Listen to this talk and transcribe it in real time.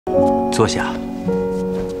坐下。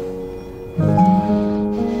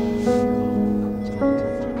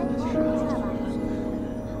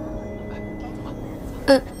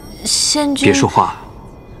仙君，别说话。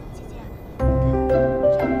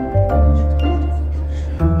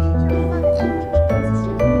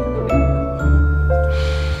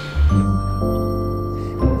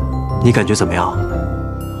你感觉怎么样？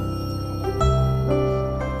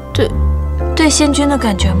对仙君的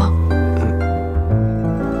感觉吗？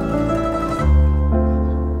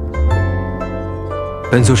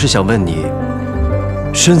本座是想问你，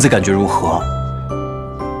身子感觉如何？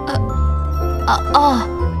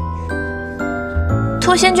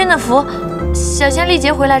托仙君的福，小仙历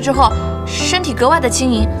劫回来之后，身体格外的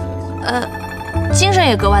轻盈，精神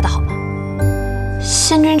也格外的好。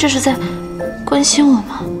仙君这是在关心我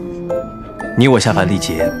吗？你我下凡历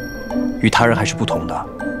劫，与他人还是不同的。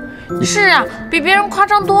是啊，比别人夸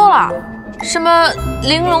张多了。什么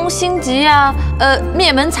玲珑心疾啊，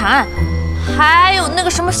灭门惨案，还有那个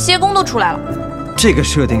什么邪功都出来了。这个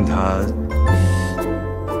设定它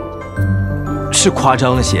是夸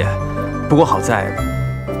张了些，不过好在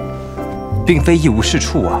并非一无是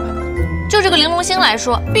处啊。就这个玲珑心来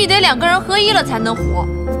说，必得2个人合一了才能活。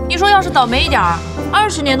你说要是倒霉一点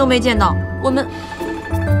，20年都没见到我们，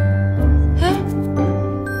哎，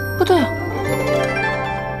不对啊，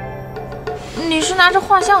你是拿着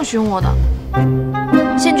画像寻我的，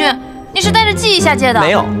仙君，你是带着记忆下界的？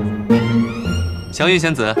没有。祥云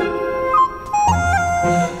仙子，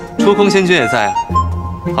出空仙君也在啊，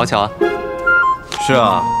好巧啊。是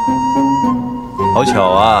啊，好巧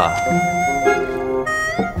啊。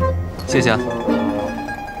谢谢啊。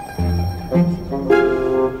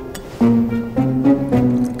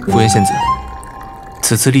福元仙子，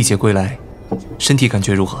此次历劫归来，身体感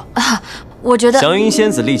觉如何？啊，我觉得祥云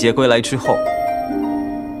仙子历劫归来之后，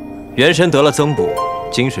元神得了增补，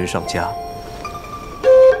精神上佳。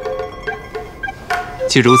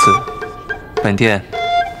既如此，本殿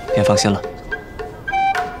便放心了。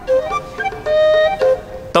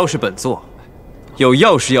倒是本座有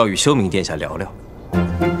要事要与修明殿下聊聊。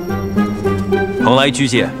蓬莱居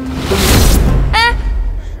界。哎，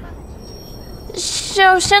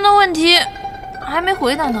小仙的问题还没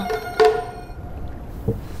回答呢。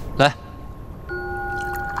来，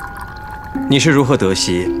你是如何得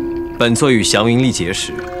悉本座与祥云历劫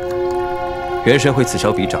时，元神会此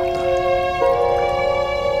消彼长的？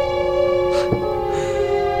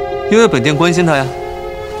因为本殿关心他呀，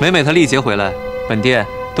每他历劫回来，本殿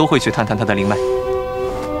都会去探探他的灵脉。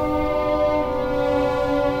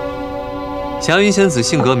祥云仙子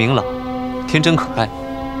性格明朗，天真可爱，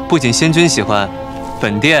不仅仙君喜欢，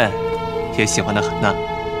本殿也喜欢得很呐。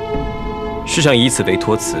是想以此为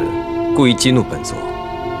托词，故意激怒本座，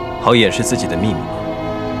好掩饰自己的秘密吗？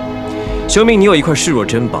修明，你有一块视若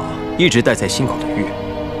珍宝，一直戴在心口的玉，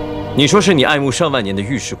你说是你爱慕上万年的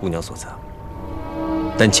玉氏姑娘所藏。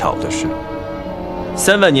但巧的是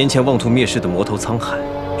，3万年前妄图灭世的魔头沧海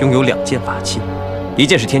拥有2件法器，一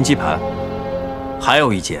件是天机盘，还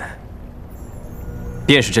有一件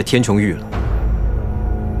便是这天穹玉了。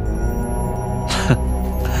哼，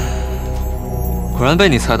果然被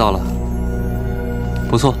你猜到了，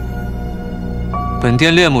不错。本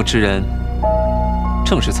殿恋慕之人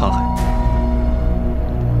正是沧海。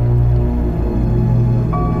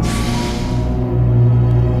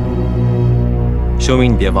修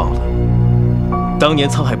明，你别忘了，当年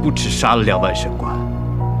沧海不止杀了2万神官，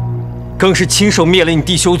更是亲手灭了你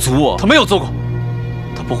地修族。他没有做过，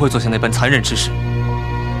他不会做下那般残忍之事。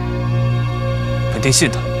本殿信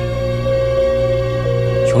他，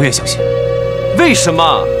永远相信。为什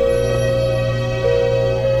么？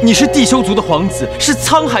你是地修族的皇子，是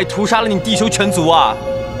沧海屠杀了你地修全族啊！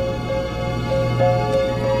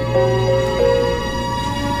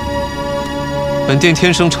本殿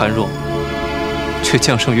天生孱弱，却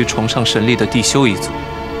降生于崇尚神力的地修一族，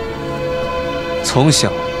从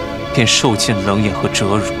小便受尽冷眼和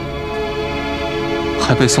折辱，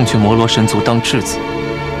还被送去摩罗神族当质子。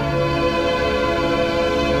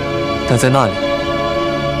但在那里，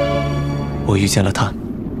我遇见了他。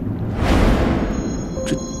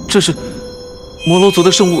这是摩罗族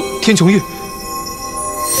的圣物天穹玉，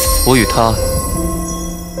我与他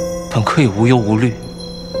本可以无忧无虑，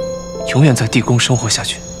永远在地宫生活下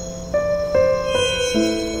去。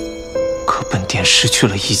可本殿失去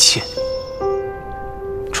了一切。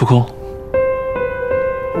主公，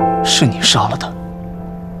是你杀了他。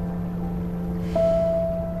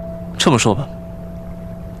这么说吧，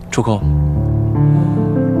主公，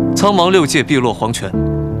苍茫6界碧落黄泉，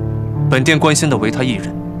本殿关心的唯他一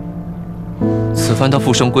人。此番他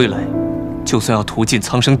复生归来，就算要屠尽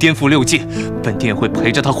苍生，颠覆六界，本殿也会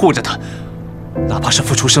陪着他，护着他，哪怕是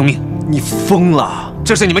付出生命。你疯了！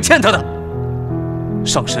这是你们欠他的。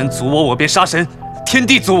上神阻我，我便杀神；天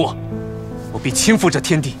地阻我，我必倾覆这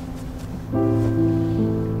天地。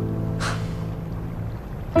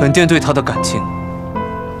本殿对他的感情，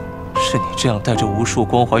是你这样带着无数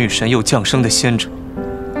光环与神佑降生的仙者，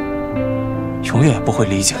永远也不会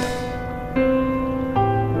理解的。